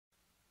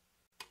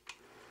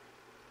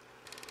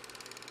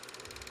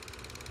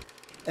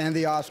And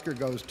the Oscar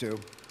goes to...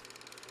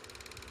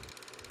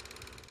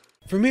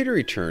 From Here to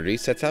Eternity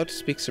sets out to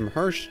speak some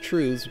harsh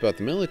truths about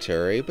the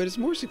military, but is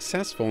more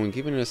successful in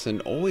giving us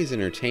an always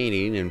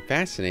entertaining and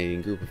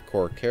fascinating group of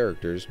core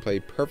characters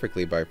played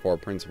perfectly by four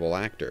principal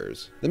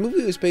actors. The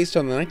movie was based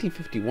on the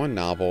 1951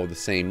 novel of the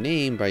same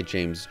name by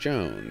James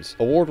Jones,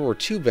 a World War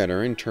II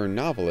veteran turned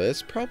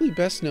novelist, probably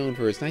best known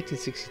for his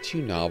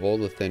 1962 novel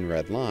The Thin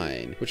Red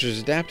Line, which was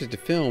adapted to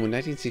film in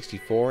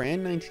 1964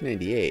 and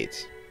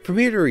 1998. From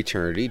Here to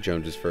Eternity,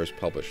 Jones's first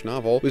published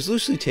novel, was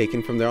loosely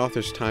taken from the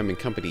author's time in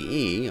Company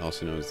E,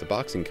 also known as the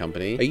Boxing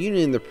Company, a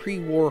unit in the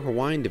pre-war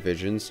Hawaiian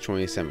Division's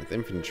 27th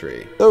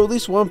Infantry. Though at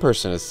least one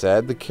person has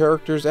said the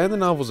characters and the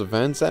novel's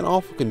events and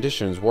awful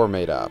conditions were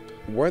made up.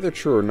 Whether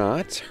true or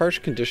not, harsh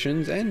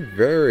conditions and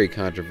very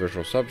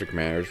controversial subject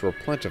matters were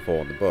plentiful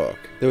in the book.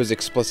 There was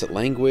explicit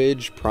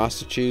language,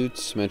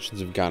 prostitutes,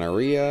 mentions of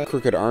gonorrhea,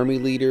 crooked army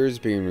leaders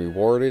being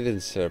rewarded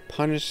instead of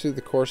punished through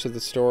the course of the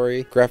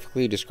story,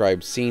 graphically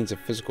described scenes of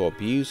physical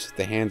abuse at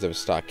the hands of a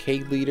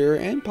stockade leader,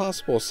 and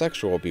possible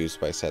sexual abuse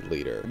by said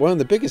leader. One of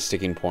the biggest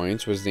sticking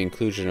points was the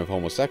inclusion of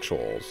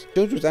homosexuals.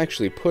 Jones was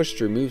actually pushed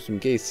to remove some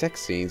gay sex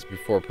scenes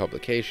before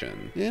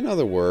publication. In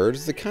other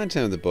words, the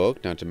content of the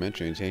book, not to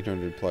mention its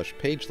 800+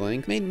 page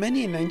length, made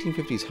many in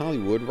 1950s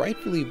Hollywood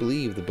rightfully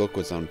believe the book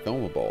was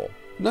unfilmable.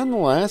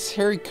 Nonetheless,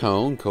 Harry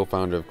Cohn,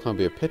 co-founder of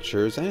Columbia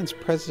Pictures and its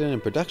president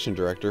and production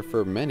director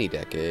for many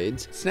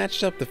decades,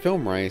 snatched up the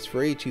film rights for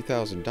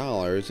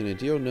 $82,000 in a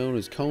deal known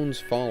as Cohn's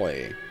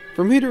Folly.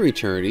 From Here to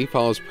Eternity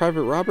follows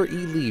Private Robert E.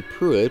 Lee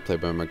Pruitt,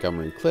 played by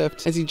Montgomery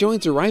Clift, as he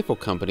joins a rifle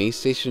company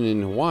stationed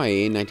in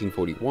Hawaii in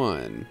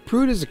 1941.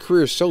 Pruitt is a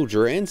career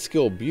soldier and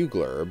skilled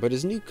bugler, but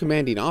his new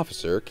commanding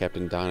officer,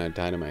 Captain Donna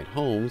Dynamite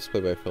Holmes,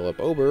 played by Philip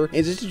Ober,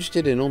 is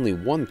interested in only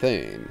one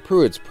thing: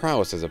 Pruitt's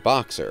prowess as a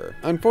boxer.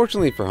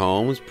 Unfortunately for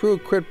Holmes,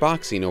 Pruitt quit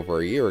boxing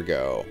over a year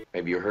ago.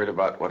 Maybe you heard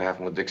about what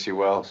happened with Dixie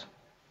Wells?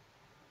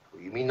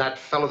 You mean that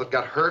fellow that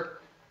got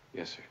hurt?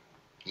 Yes, sir.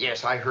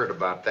 Yes, I heard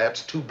about that.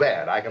 It's too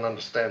bad. I can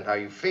understand how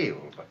you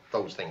feel, but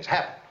those things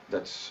happen.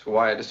 That's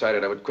why I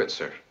decided I would quit,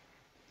 sir.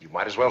 You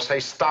might as well say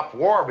stop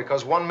war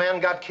because one man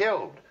got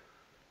killed.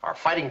 Our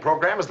fighting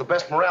program is the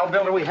best morale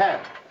builder we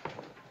have.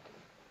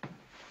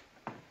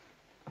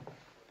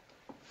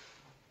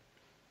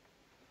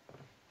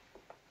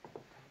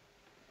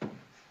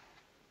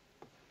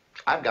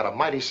 I've got a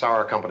mighty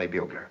sour company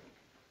bugler.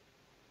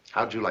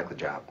 How'd you like the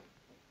job?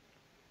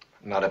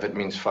 Not if it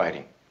means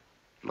fighting.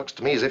 Looks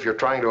to me as if you're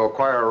trying to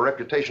acquire a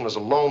reputation as a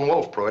lone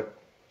wolf, Pruitt.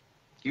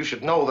 You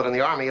should know that in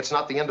the Army, it's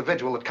not the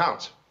individual that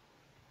counts.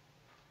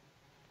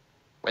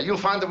 Well, you'll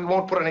find that we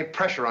won't put any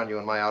pressure on you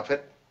in my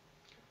outfit.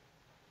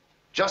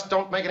 Just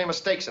don't make any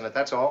mistakes in it,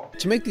 that's all.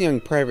 To make the young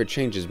private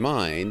change his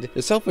mind,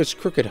 the selfish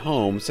crooked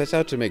Holmes sets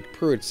out to make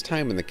Pruitt's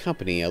time in the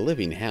company a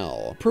living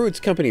hell. Pruitt's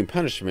company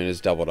punishment is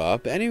doubled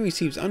up, and he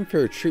receives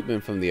unfair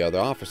treatment from the other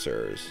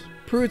officers.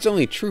 Pruitt's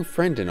only true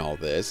friend in all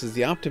this is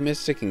the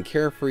optimistic and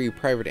carefree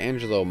Private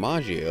Angelo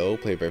Maggio,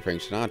 played by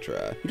Frank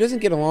Sinatra, who doesn't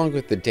get along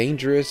with the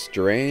dangerous,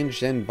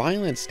 deranged, and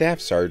violent Staff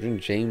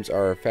Sergeant James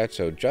R.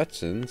 Fatso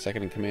Judson,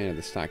 second in command of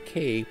the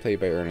Stockade, played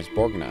by Ernest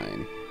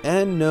Borgnine.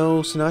 And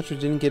no, Sinatra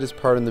didn't get his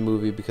part in the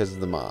movie because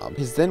of the mob.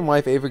 His then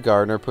wife Ava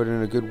Gardner put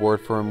in a good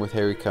word for him with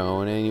Harry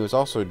Cohn, and he was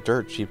also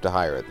dirt cheap to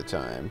hire at the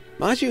time.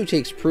 Maggio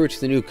takes Pruitt to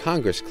the new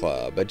Congress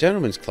Club, a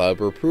gentleman's club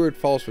where Pruitt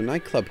falls for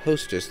nightclub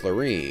hostess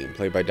Lorene,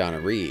 played by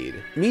Donna Reed.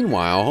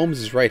 Meanwhile,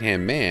 Holmes'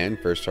 right-hand man,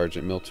 First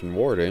Sergeant Milton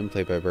Warden,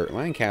 played by Burt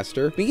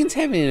Lancaster, begins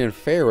having an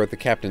affair with the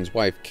captain's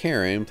wife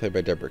Karen, played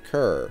by Deborah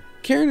Kerr.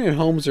 Karen and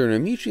Holmes are in a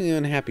mutually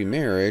unhappy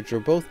marriage where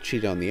both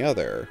cheat on the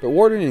other, but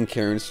Warden and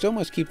Karen still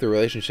must keep the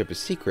relationship a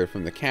secret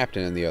from the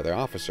captain and the other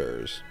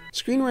officers.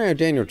 Screenwriter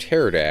Daniel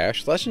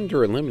Teradash lessened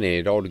or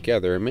eliminated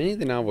altogether many of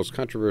the novel's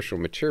controversial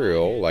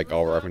material, like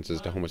all references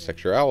to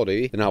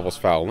homosexuality, the novel's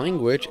foul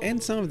language,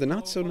 and some of the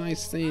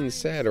not-so-nice things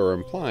said or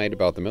implied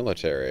about the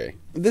military.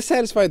 This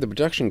satisfied the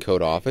Production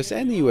Code Office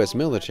and the U.S.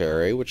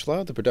 military, which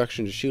allowed the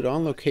production to shoot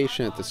on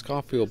location at the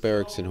Schofield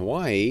Barracks in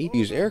Hawaii,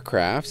 use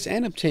aircrafts,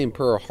 and obtain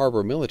Pearl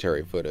Harbor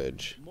military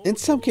footage. In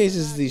some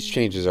cases, these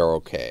changes are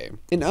okay.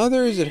 In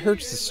others, it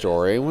hurts the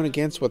story and went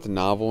against what the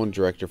novel and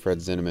director Fred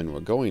Zinnemann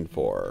were going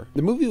for.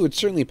 The movie would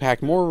certainly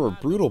pack more of a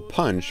brutal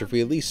punch if we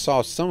at least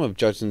saw some of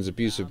Judson's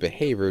abusive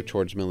behavior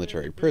towards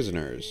military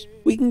prisoners.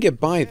 We can get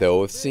by,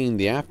 though, with seeing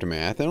the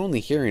aftermath and only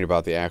hearing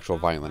about the actual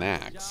violent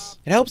acts.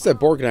 It helps that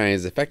Borgnine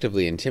is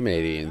effectively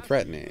intimidating and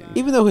threatening.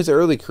 Even though his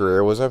early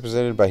career was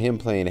represented by him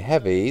playing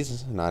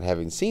heavies, not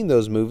having seen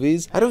those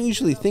movies, I don't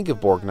usually think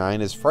of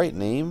Borgnine as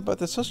frightening, but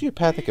the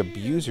sociopathic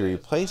abuser he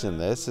plays in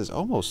this is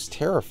almost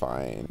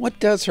terrifying. What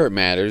does hurt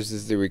matters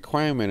is the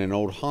requirement in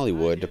old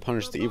Hollywood to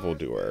punish the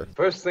evildoer.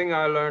 First thing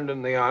I learned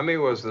in the Army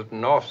was that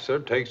an officer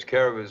takes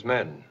care of his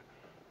men.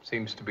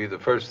 Seems to be the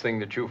first thing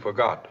that you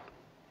forgot.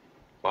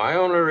 My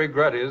only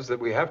regret is that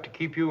we have to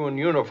keep you in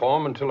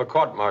uniform until a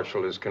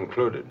court-martial is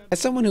concluded. As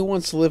someone who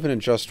wants to live in a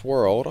just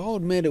world, I'll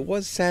admit it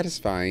was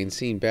satisfying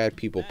seeing bad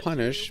people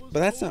punished, but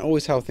that's not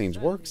always how things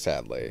work,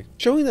 sadly.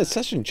 Showing that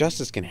such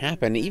injustice can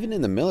happen, even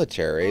in the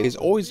military, is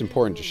always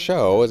important to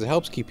show, as it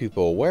helps keep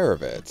people aware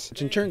of it,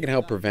 which in turn can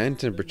help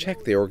prevent and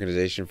protect the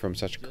organization from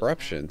such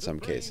corruption in some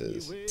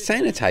cases.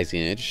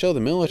 Sanitizing it to show the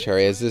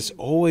military as this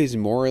always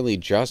morally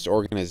just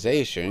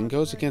organization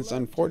goes against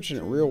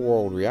unfortunate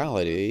real-world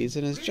realities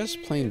and is just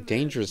plain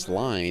dangerous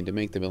line to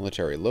make the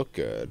military look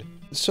good.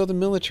 So the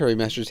military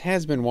message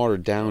has been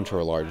watered down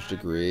to a large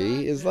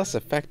degree, is less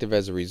effective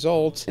as a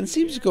result, and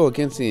seems to go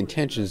against the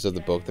intentions of the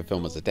book the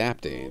film is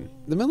adapting.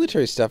 The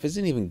military stuff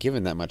isn't even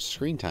given that much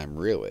screen time,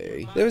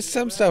 really. There is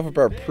some stuff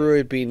about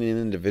Pruitt being an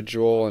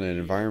individual in an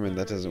environment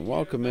that doesn't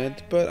welcome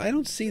it, but I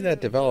don't see that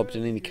developed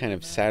in any kind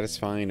of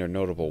satisfying or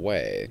notable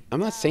way.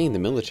 I'm not saying the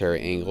military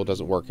angle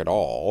doesn't work at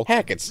all.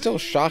 Heck, it's still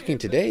shocking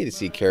today to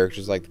see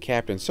characters like the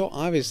captain so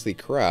obviously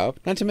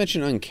corrupt, not to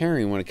mention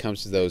uncaring when it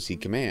comes to those he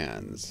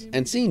commands.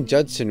 And seeing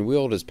Judson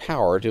wield his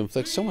power to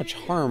inflict so much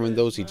harm on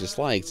those he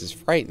dislikes is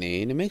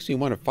frightening and makes me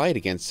want to fight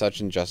against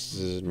such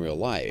injustices in real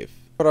life.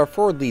 But our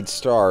four lead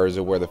stars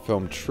are where the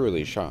film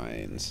truly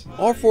shines.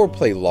 All four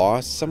play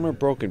lost, somewhat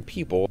broken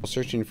people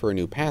searching for a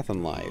new path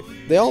in life.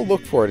 They all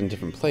look for it in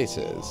different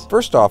places.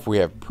 First off, we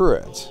have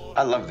Pruitt.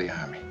 I love the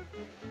Army.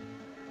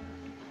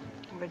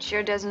 But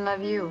sure doesn't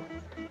love you.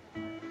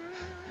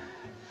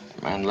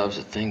 A man loves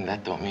a thing,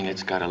 that don't mean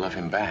it's gotta love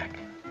him back.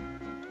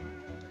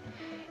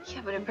 Yeah,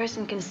 but a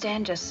person can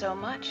stand just so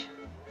much.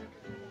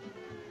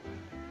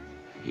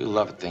 You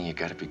love a thing, you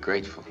gotta be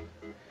grateful.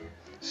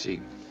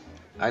 See,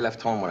 I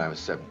left home when I was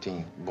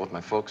 17. Both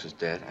my folks was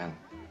dead, and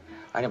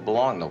I didn't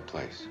belong no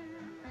place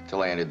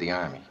until I entered the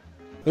Army.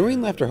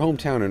 Lorraine left her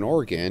hometown in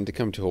Oregon to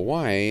come to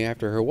Hawaii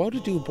after her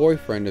well-to-do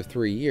boyfriend of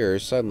 3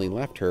 years suddenly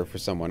left her for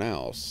someone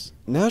else.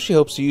 Now she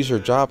hopes to use her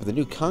job at the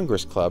new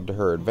Congress Club to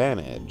her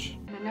advantage.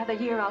 In another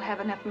year, I'll have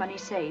enough money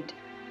saved.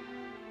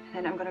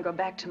 Then I'm going to go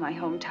back to my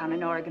hometown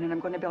in Oregon, and I'm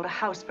going to build a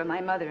house for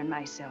my mother and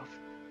myself.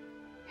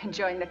 And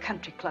join the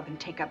country club and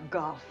take up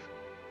golf.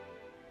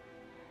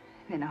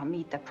 Then I'll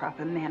meet the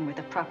proper man with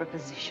a proper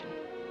position.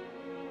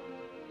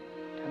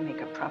 I'll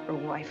make a proper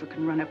wife who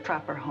can run a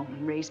proper home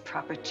and raise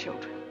proper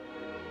children.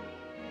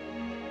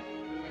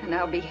 And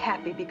I'll be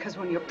happy because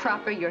when you're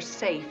proper, you're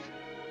safe.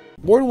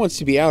 Warden wants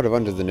to be out of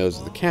under the nose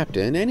of the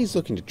captain, and he's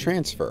looking to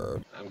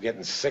transfer. I'm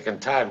getting sick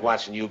and tired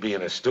watching you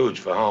being a stooge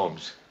for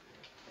Holmes.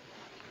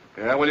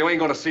 Yeah, well, you ain't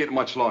gonna see it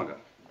much longer.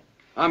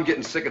 I'm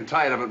getting sick and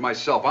tired of it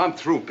myself. I'm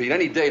through, Pete,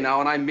 any day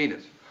now, and I mean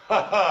it.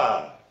 Ha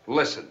ha!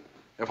 Listen,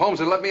 if Holmes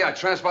had let me, I'd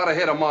transfer out of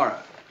here tomorrow.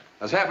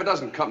 There's half a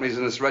dozen companies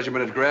in this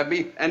regiment that grabbed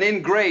me, and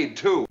in grade,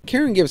 too.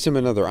 Karen gives him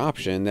another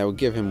option that would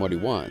give him what he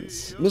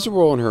wants.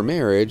 Miserable in her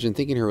marriage and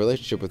thinking her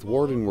relationship with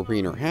Warden will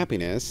bring her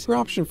happiness, her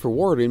option for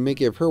Warden may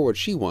give her what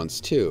she wants,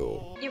 too.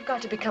 You've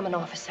got to become an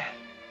officer.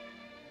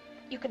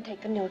 You can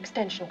take the new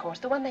extension course,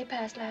 the one they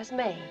passed last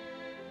May.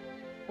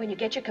 When you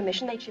get your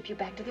commission, they ship you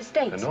back to the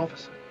States. An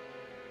officer?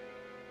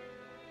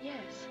 Yes.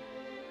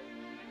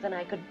 Then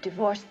I could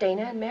divorce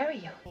Dana and marry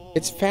you.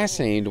 It's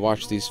fascinating to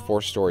watch these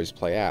four stories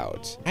play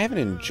out. I haven't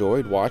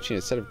enjoyed watching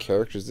a set of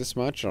characters this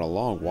much in a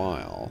long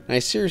while, and I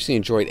seriously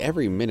enjoyed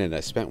every minute I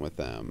spent with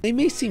them. They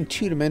may seem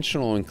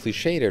two-dimensional and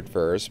cliched at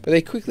first, but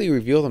they quickly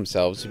reveal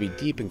themselves to be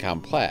deep and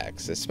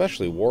complex,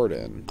 especially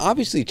Warden.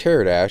 Obviously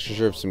Terradash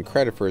deserves some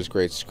credit for his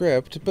great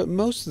script, but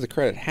most of the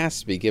credit has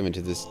to be given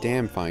to this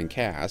damn fine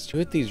cast who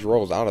hit these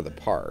roles out of the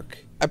park.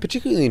 I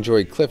particularly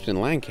enjoyed Clifton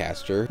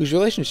Lancaster, whose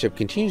relationship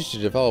continues to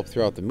develop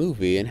throughout the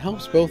movie and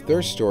helps both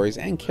their stories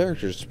and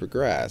characters to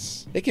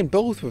progress. They can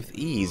both with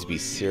ease be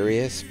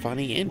serious,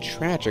 funny, and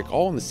tragic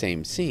all in the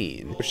same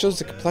scene, which shows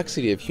the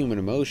complexity of human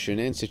emotion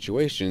and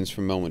situations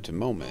from moment to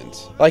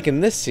moment. Like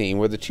in this scene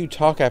where the two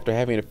talk after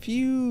having a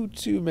few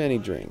too many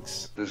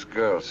drinks. This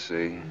girl,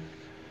 see,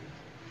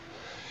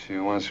 she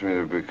wants me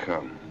to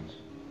become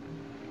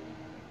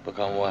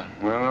Become what?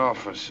 an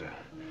officer.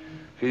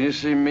 Can you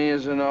see me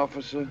as an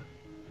officer?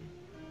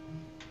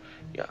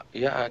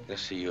 Yeah, I can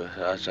see you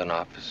as an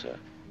officer.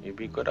 You'd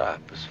be a good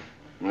officer.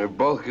 We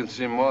both can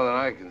see more than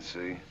I can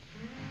see.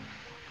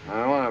 I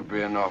don't want to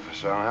be an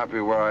officer. I'm happy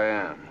where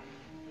I am.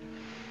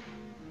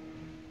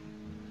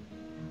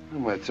 I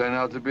might turn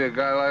out to be a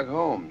guy like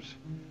Holmes.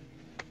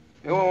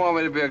 You wouldn't want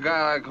me to be a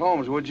guy like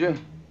Holmes, would you?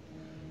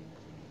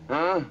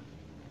 Huh?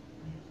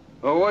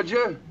 Or would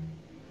you?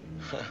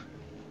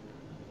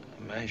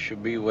 A man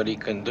should be what he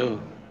can do.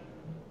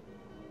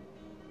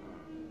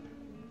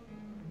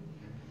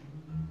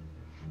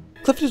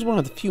 Clift is one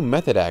of the few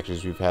method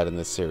actors we've had in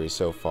this series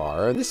so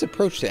far, and this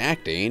approach to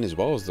acting, as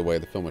well as the way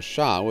the film was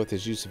shot with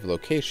his use of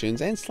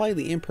locations and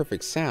slightly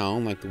imperfect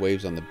sound like the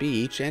waves on the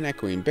beach and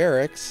echoing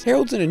barracks,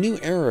 heralds in a new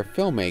era of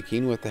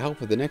filmmaking with the help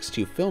of the next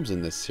two films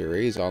in this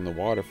series, On the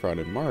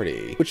Waterfront and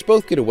Marty, which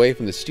both get away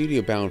from the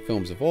studio-bound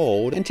films of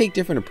old and take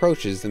different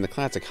approaches than the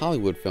classic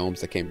Hollywood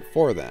films that came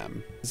before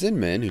them.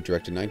 Zinman, who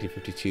directed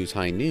 1952's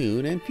High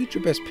Noon and future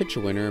Best Picture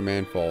winner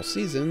Man for All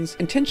Seasons,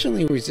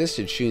 intentionally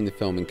resisted shooting the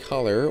film in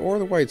color or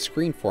the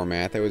widescreen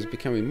format that was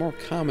becoming more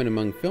common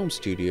among film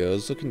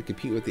studios looking to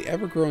compete with the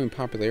ever-growing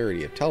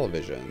popularity of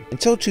television.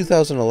 Until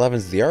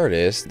 2011's The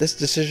Artist, this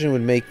decision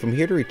would make From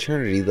Here to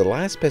Eternity the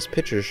last Best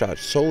Picture shot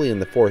solely in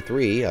the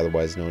 4:3,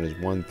 otherwise known as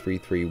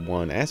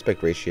 1:3:3:1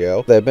 aspect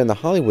ratio, that had been the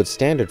Hollywood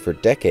standard for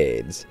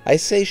decades. I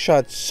say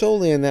shot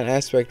solely in that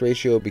aspect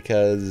ratio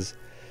because,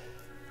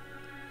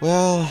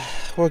 well,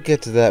 we'll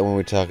get to that when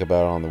we talk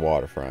about On the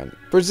Waterfront.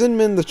 For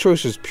Zinman, the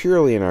choice was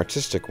purely an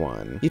artistic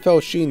one. He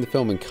felt shooting the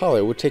film in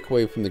color would take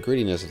away from the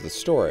grittiness of the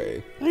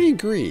story. I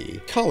agree.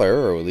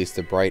 Color, or at least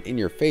the bright,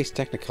 in-your-face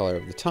Technicolor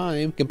of the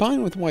time,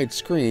 combined with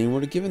widescreen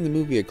would have given the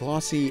movie a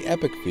glossy,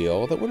 epic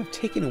feel that would have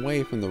taken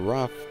away from the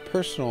rough,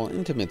 personal,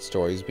 intimate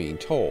stories being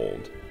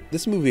told.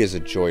 This movie is a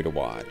joy to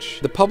watch.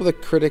 The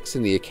public, critics,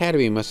 and the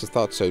Academy must have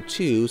thought so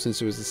too, since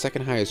it was the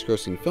second highest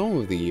grossing film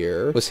of the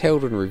year, was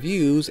hailed in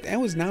reviews,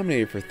 and was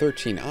nominated for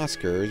 13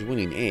 Oscars,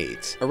 winning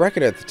 8. A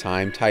record at the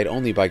time tied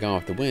only by Gone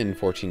with the Wind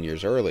 14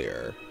 years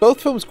earlier.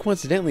 Both films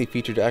coincidentally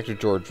featured actor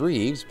George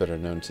Reeves, better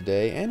known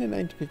today, and in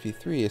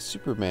 1953 as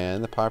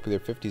Superman, the popular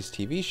 50s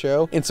TV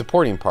show, in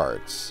supporting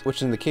parts,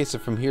 which in the case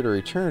of From Here to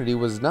Eternity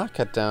was not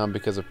cut down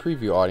because of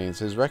preview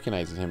audiences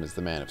recognizing him as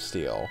the Man of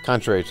Steel,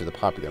 contrary to the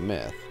popular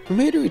myth. From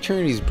Here to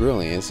Eternity's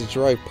brilliance is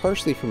derived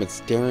partially from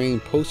its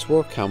daring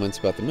post-war comments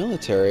about the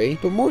military,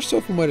 but more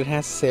so from what it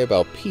has to say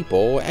about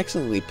people,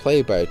 excellently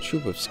played by a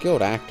troupe of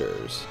skilled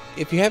actors.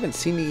 If you haven't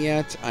seen it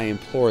yet, I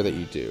implore that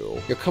you do.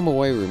 You'll come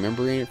away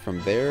remembering it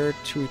from there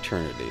to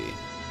eternity.